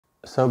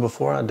So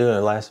before I do a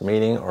last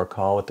meeting or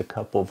call with the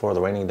couple for the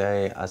wedding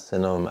day, I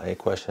send them a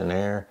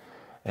questionnaire.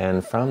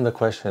 And from the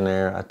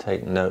questionnaire, I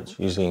take notes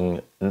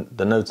using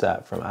the Notes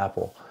app from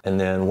Apple. And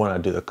then when I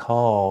do the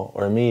call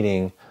or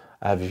meeting,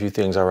 I have a few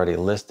things already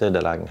listed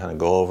that I can kind of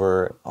go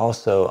over.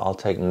 Also, I'll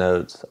take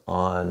notes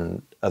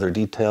on other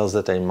details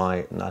that they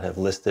might not have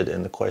listed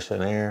in the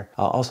questionnaire.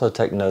 I'll also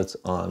take notes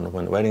on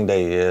when the wedding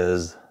day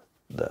is,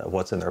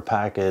 what's in their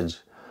package,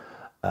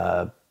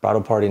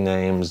 bridal party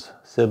names,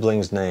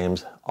 siblings'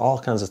 names, all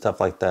kinds of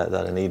stuff like that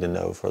that I need to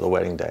know for the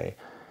wedding day.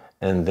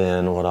 And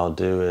then what I'll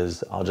do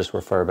is I'll just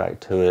refer back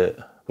to it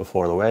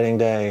before the wedding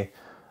day,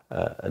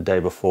 a day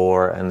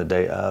before and the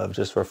day of.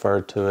 Just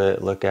refer to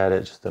it, look at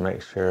it just to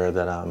make sure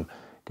that I'm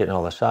getting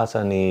all the shots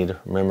I need,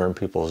 remembering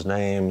people's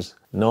names,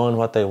 knowing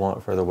what they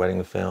want for the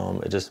wedding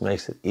film. It just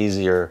makes it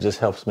easier. It just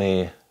helps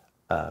me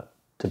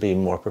to be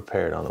more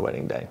prepared on the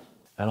wedding day.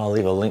 And I'll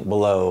leave a link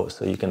below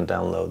so you can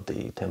download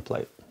the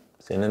template.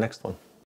 See you in the next one.